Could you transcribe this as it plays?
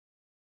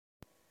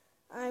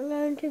I'm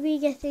going to be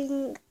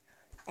getting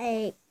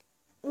a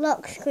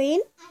lock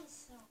screen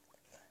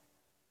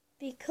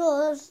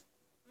because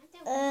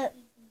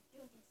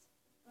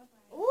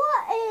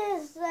what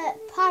is the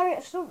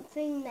pirate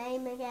something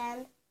name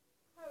again?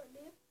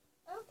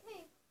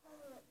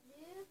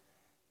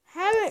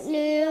 Parrot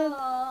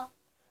noob.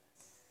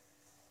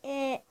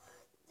 It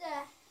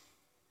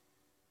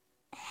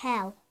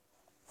hell.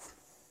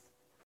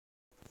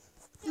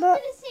 You're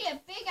going to see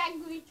a big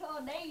angry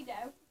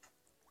tornado.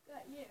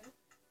 Got you.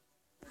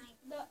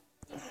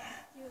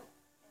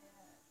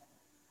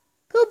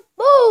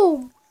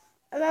 Kaboom!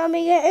 And I'll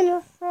be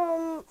getting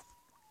some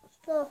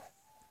stuff.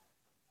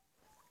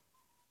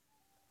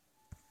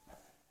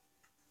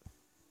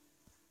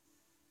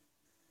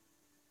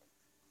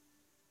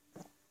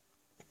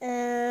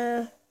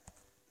 When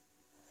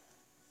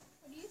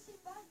you see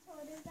that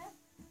tornado,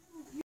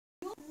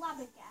 you're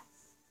flabbergasted.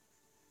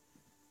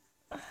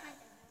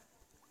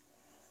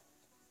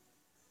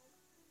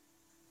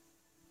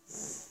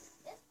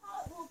 This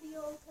part will be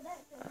all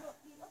connected, but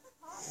the other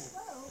part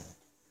won't.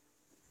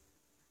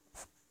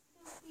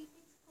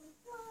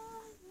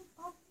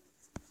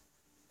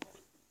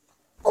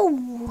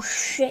 Oh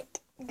shit,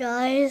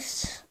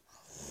 guys.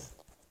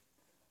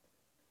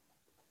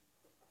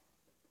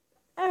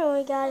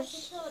 Anyway,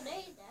 guys. The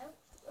tornado,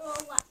 we're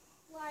all like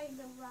flying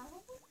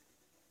around.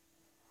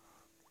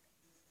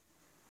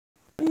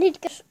 I need to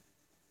get.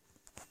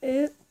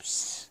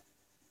 Oops.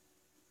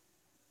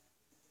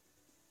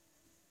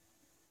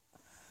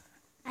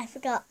 I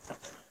forgot.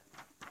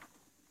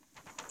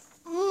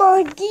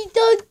 Monkey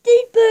Donkey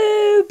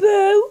Boo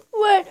Boo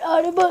went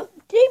on a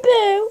monkey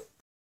boo.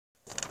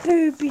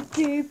 Poopy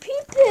doopy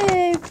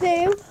poo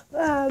poo.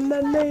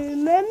 Mama moo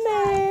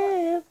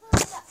moo.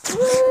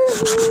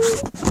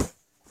 Woohoo.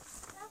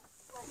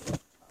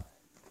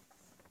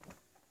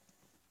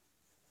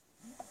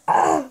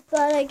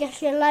 But I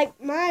guess you like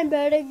mine,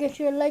 but I guess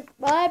you like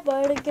my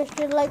bird. I guess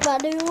you like my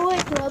new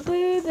whistle.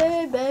 Boo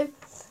boo boo.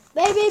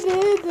 Baby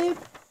boo boo.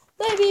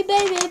 Baby,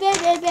 baby,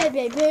 baby,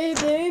 baby, boo,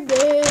 boo,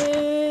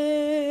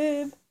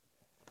 boo.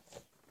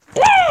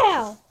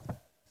 Pow!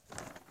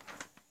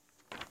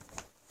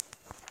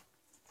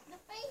 The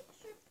face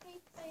should be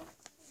facing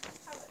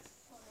parrot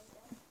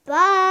tornado.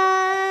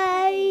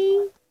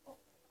 Bye.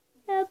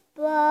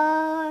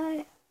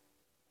 Bye.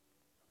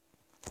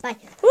 Bye.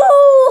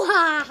 Woo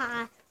ha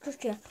ha.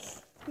 Just here.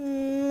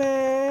 Meow.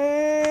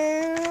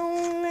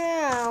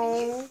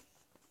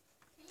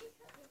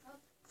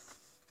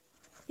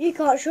 You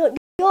can't shut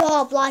your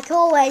door like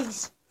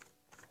always.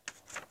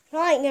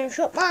 I ain't gonna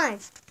shut mine.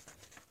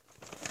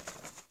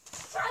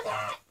 Shut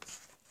it!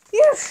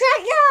 You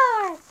shut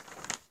yours.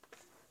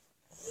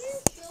 You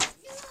shut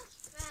yours,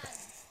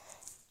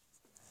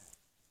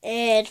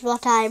 man. It's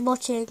what I'm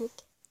watching.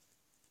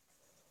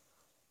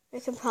 You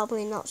can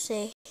probably not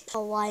see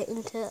how white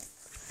into it.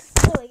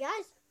 Anyway,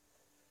 guys.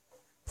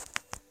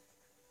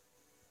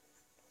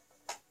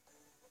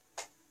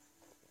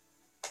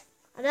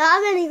 I don't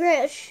have any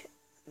British.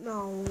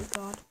 No,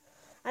 God.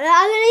 I don't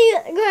have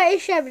any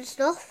Greatest Sherman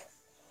stuff.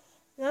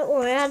 Don't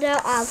worry, I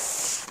don't have.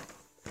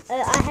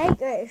 I hate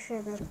Greatest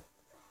Sherman.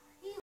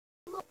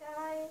 Look,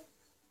 guys.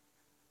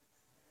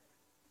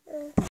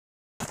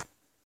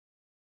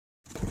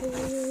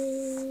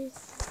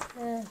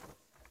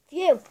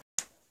 View.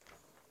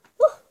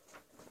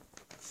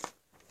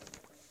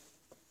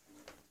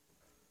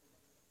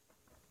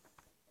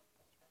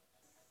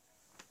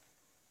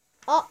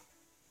 Oh.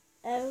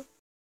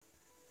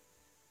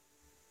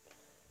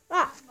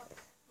 Right.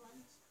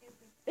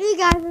 You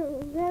guys,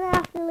 I'm gonna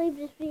have to leave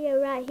this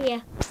video right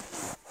here.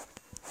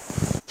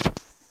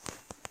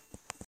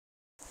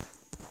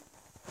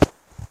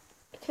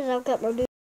 Because I've got my